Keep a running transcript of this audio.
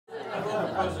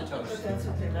That's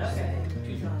what they were saying.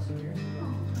 2,000 years ago.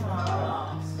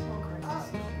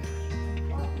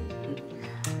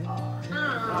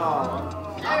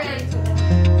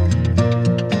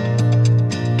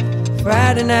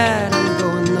 Friday night, I'm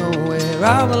going nowhere.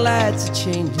 All the lights are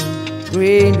changing,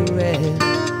 green to red.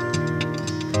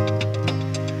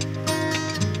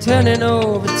 Turning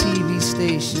over TV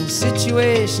stations,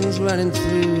 situations running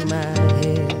through my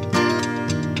head.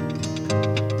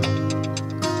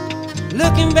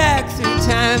 Looking back through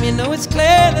time, you know it's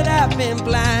clear that I've been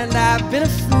blind, I've been a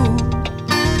fool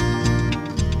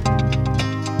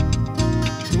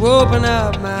to open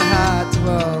up my heart to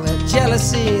all that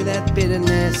jealousy, that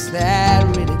bitterness, that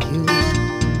ridicule.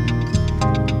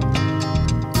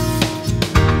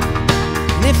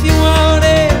 And if you want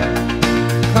it,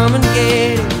 come and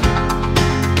get it,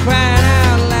 crying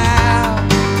out loud.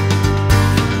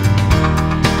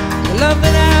 The love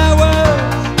that I was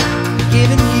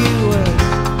giving you was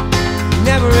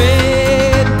never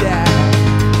in doubt.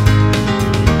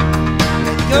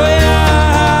 Let go of your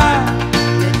heart,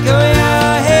 let go of your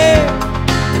head,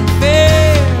 and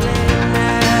feel it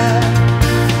now.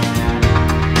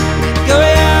 Let go of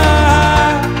your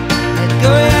heart, let go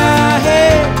of your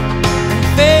head, and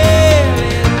feel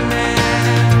it now.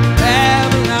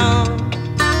 Babylon,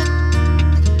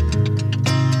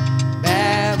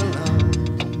 Babylon.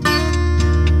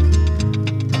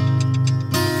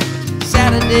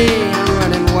 Saturday, I'm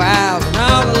running wild and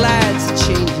all the lights are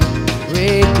changing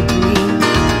red to green.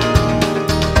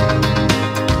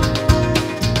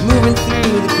 Moving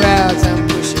through the crowds, I'm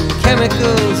pushing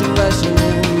chemicals are rushing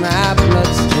in my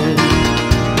bloodstream.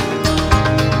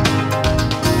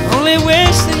 Only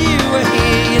wish that you were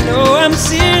here, you know I'm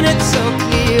seeing it so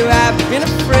clear. I've been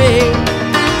afraid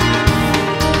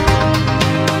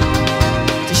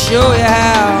to show you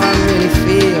how I really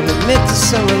feel, admit to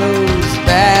some of those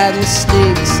bad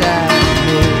mistakes I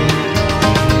made.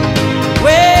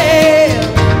 Well,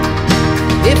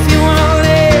 if you want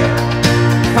it,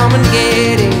 come and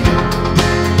get it,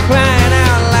 crying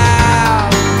out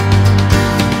loud.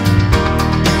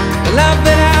 The love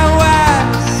that I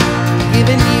was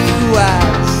giving you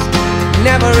was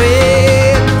never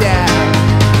in doubt.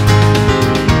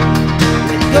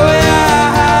 Let go of your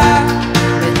heart,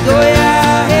 let go of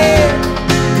your head,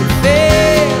 and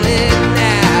feel it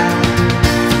now.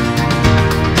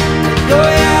 Let go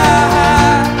of your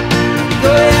heart, let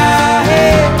go of your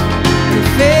head, and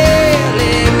feel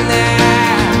it now.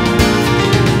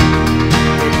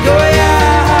 Let go of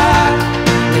your heart,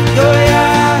 let go of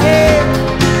your head,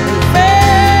 and feel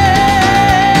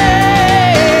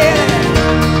it.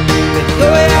 Let go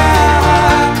of your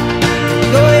heart, let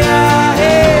go of your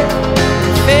head,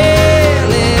 and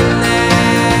feel it now.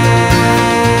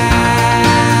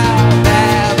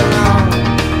 Babylon,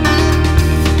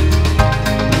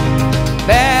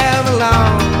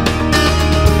 Babylon,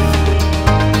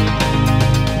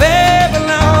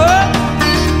 Babylon,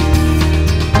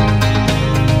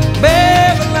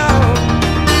 Babylon,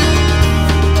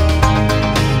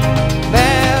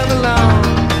 Babylon.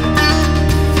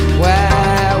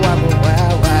 Wow, wow,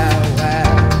 wow, wow, wow.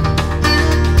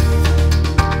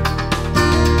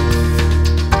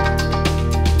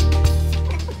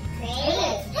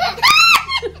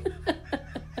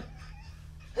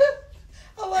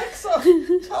 Alexa,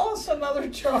 tell us another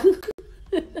joke.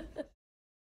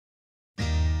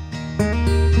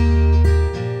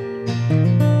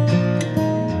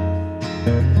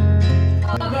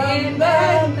 In the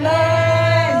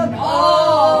land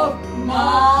of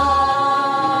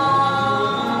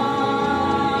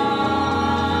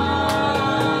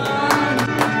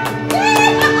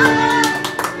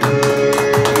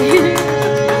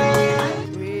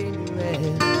Green to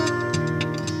red.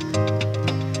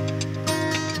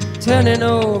 Turning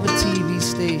over TV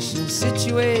stations,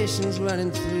 situations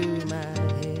running through my